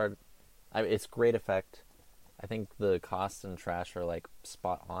with this card, it's great effect. I think the cost and trash are like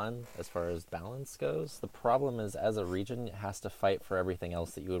spot on as far as balance goes. The problem is, as a region, it has to fight for everything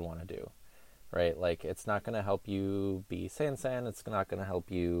else that you would want to do, right? Like, it's not going to help you be Sansan. It's not going to help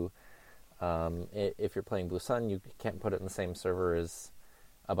you... if you're playing Blue Sun, you can't put it in the same server as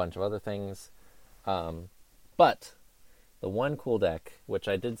a bunch of other things. But the one cool deck, which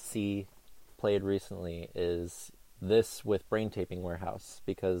I did see played recently, is this with Brain Taping Warehouse,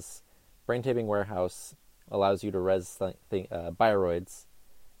 because Brain Taping Warehouse allows you to res Bioroids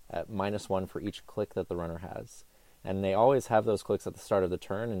at -1 for each click that the runner has. And they always have those clicks at the start of the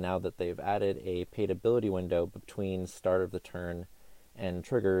turn, and now that they've added a paid ability window between start of the turn and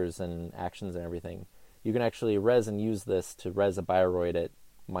triggers and actions and everything, you can actually res and use this to res a Bioroid at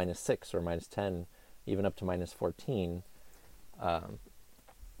 -6 or -10, even up to -14.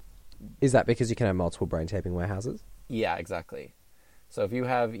 Is that because you can have multiple brain taping warehouses? Yeah, exactly. So if you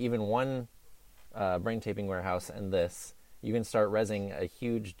have even one brain taping warehouse and this, you can start resing a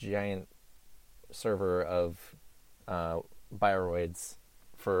huge, giant server of Bioroids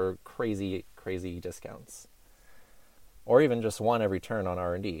for crazy, crazy discounts. Or even just one every turn on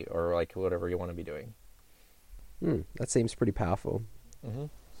R&D, or like whatever you want to be doing. That seems pretty powerful. Mm-hmm.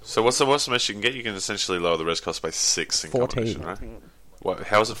 So what's the most you can get? You can essentially lower the res cost by 6 in 14. combination, right? What,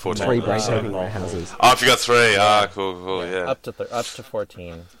 how is it 14? 3 brain taping warehouses. Oh, if you got 3, cool, yeah. Up to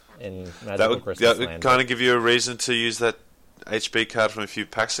 14 in Magical That would Crystal Land. kind of give you a reason to use that HB card from a few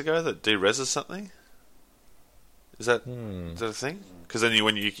packs ago that de-reses something? Is that a thing? Because then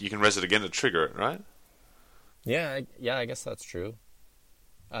when you can res it again to trigger it, right? Yeah, I guess that's true.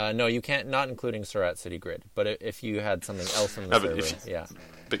 No, you can't, not including Surat City Grid, but if you had something else in the server, yeah.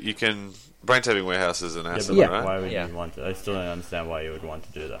 But you can... Brain Taping Warehouse is an asset, Yeah. right? Why would you want to? I still don't understand why you would want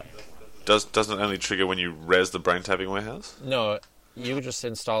to do that. Doesn't it only trigger when you res the Brain Taping Warehouse? No, you would just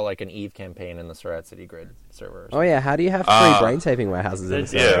install like an Eve campaign in the Surat City Grid server. Oh yeah, how do you have 3 brain taping warehouses in the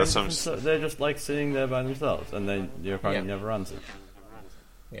server? Yeah, that's what I'm saying. They're just like sitting there by themselves, and your opponent Yeah. never runs it.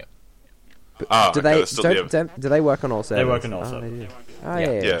 Yeah. Do do they work on all servers? They work on all Oh, servers. they do. Oh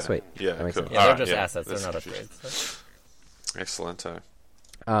yeah, sweet. Yeah, That makes cool. sense. Yeah, they're Alright, just yeah, assets, they're that's not confusing. upgrades. Excellent.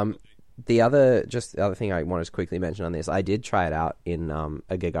 The other thing I wanted to quickly mention on this, I did try it out in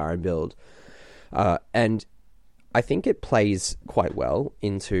a Gagarin build, and I think it plays quite well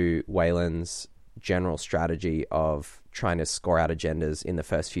into Wayland's general strategy of trying to score out agendas in the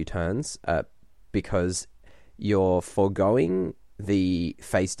first few turns, because you're foregoing the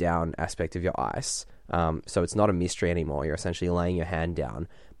face down aspect of your ice, so it's not a mystery anymore. You're essentially laying your hand down,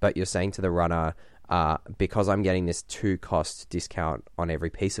 but you're saying to the runner, because I'm getting this 2 cost discount on every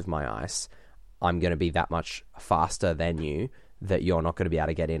piece of my ice, I'm going to be that much faster than you, that you're not going to be able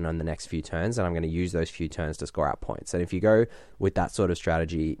to get in on the next few turns, and I'm going to use those few turns to score out points. And if you go with that sort of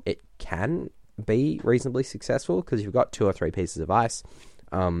strategy, it can be reasonably successful, because you've got 2 or 3 pieces of ice.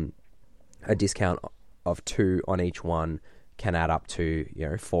 A discount of 2 on each one can add up to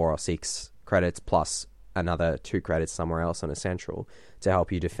 4 or 6 credits plus another 2 credits somewhere else on a central to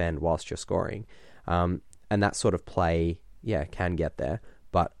help you defend whilst you're scoring. And that sort of play, can get there,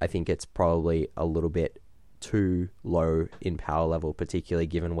 but I think it's probably a little bit too low in power level, particularly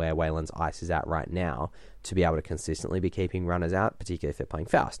given where Wayland's ice is at right now, to be able to consistently be keeping runners out, particularly if they're playing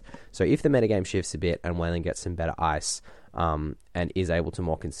fast. So if the metagame shifts a bit and Wayland gets some better ice, and is able to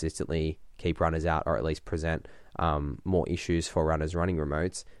more consistently keep runners out, or at least present more issues for runners running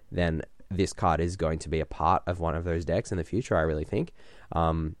remotes, then this card is going to be a part of one of those decks in the future, I really think.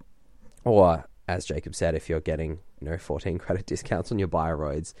 Or, as Jacob said, if you're getting 14 credit discounts on your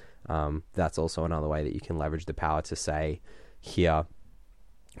Bioroids, that's also another way that you can leverage the power to say, here,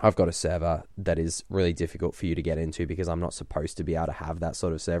 I've got a server that is really difficult for you to get into because I'm not supposed to be able to have that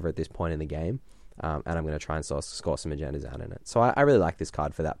sort of server at this point in the game, and I'm going to try and score some agendas out in it. So I really like this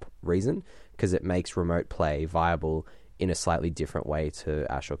card for that reason, because it makes remote play viable in a slightly different way to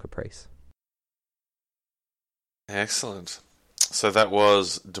Ash or Caprice. Excellent. So that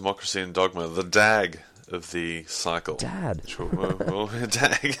was Democracy and Dogma, the DAG of the cycle. Dad.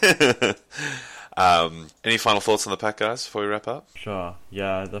 DAG. Any final thoughts on the pack, guys, before we wrap up? Sure.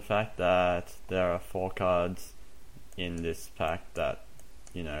 Yeah, the fact that there are 4 cards in this pack that,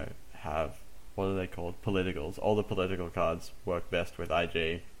 have, what are they called? Politicals. All the political cards work best with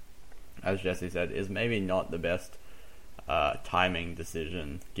IG, as Jesse said, is maybe not the best timing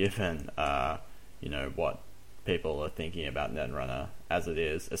decision, given, what people are thinking about Netrunner as it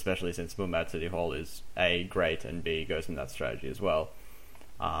is, especially since Boombat City Hall is A, great, and B, goes in that strategy as well.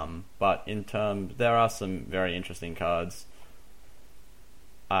 But there are some very interesting cards.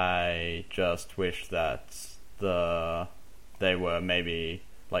 I just wish that they were maybe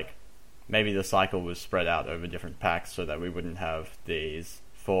the cycle was spread out over different packs, so that we wouldn't have these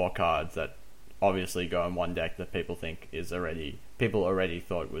 4 cards that obviously go in one deck that people already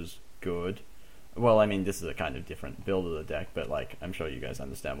thought was good. Well, I mean, this is a kind of different build of the deck, but I'm sure you guys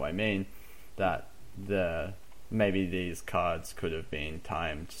understand what I mean. That maybe these cards could have been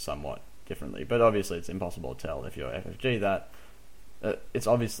timed somewhat differently, but obviously it's impossible to tell if you're FFG that. It's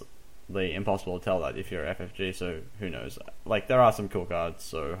obviously impossible to tell that if you're FFG, so who knows? There are some cool cards,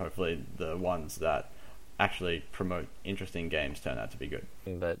 so hopefully the ones that actually promote interesting games turn out to be good.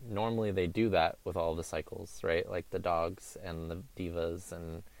 But normally they do that with all the cycles, right? Like the dogs and the divas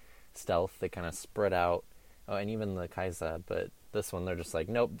and stealth, they kind of spread out. Oh, and even the Kai'Sa, but this one they're just like,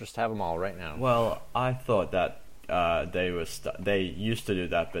 nope, just have them all right now. Well, I thought that they used to do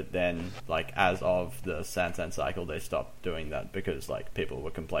that, but then like as of the Sansan cycle, they stopped doing that because like people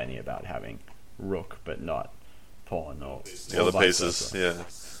were complaining about having Rook but not Pawn or The other vice pieces, versa. yeah.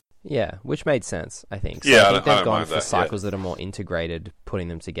 Yeah, which made sense, I think. So Yeah, I think I they've don't gone mind for that, cycles that are more integrated, putting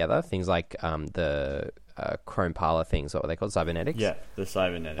them together. Things like the Chrome Parlor things, what were they called? Cybernetics? Yeah, the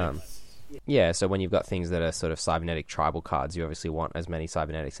cybernetics. Yeah, so when you've got things that are sort of cybernetic tribal cards, you obviously want as many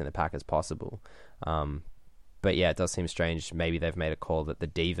cybernetics in the pack as possible. But yeah, it does seem strange. Maybe they've made a call that the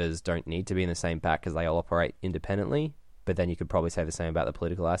divas don't need to be in the same pack because they all operate independently. But then you could probably say the same about the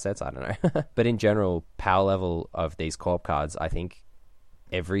political assets. I don't know. But in general, power level of these corp cards, I think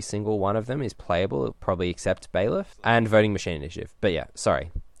every single one of them is playable, probably except Bailiff and Voting Machine Initiative. But yeah,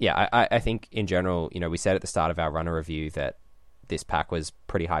 sorry. Yeah, I think in general, we said at the start of our runner review that this pack was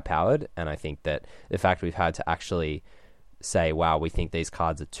pretty high powered, and I think that the fact we've had to actually say, wow, we think these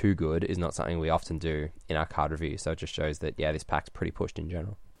cards are too good is not something we often do in our card review. So it just shows that, yeah, this pack's pretty pushed in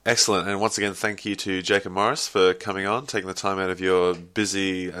general. Excellent, and once again, thank you to Jacob Morris for coming on, taking the time out of your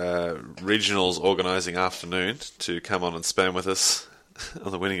busy regionals organising afternoon to come on and spam with us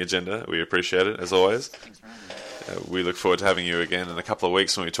on the winning agenda. We appreciate it, as always. We look forward to having you again in a couple of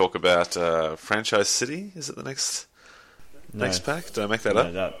weeks when we talk about Franchise City. Is it the next pack? Did I make that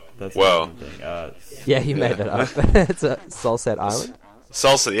up? That's Well, a different thing. Yeah, you made that up. It's a Solset Island.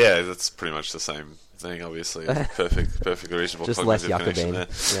 Salsa, yeah, that's pretty much the same thing, obviously. Perfectly reasonable Just less cognitive connection Yucca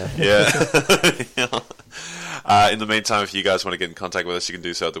there. Yeah. In the meantime, if you guys want to get in contact with us, you can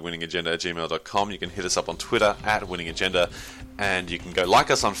do so at thewinningagenda@gmail.com. You can hit us up on Twitter @winningagenda, and you can go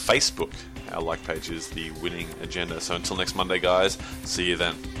like us on Facebook. Our like page is The Winning Agenda. So until next Monday, guys, see you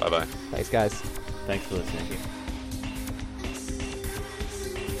then. Bye-bye. Thanks, guys. Thanks for listening.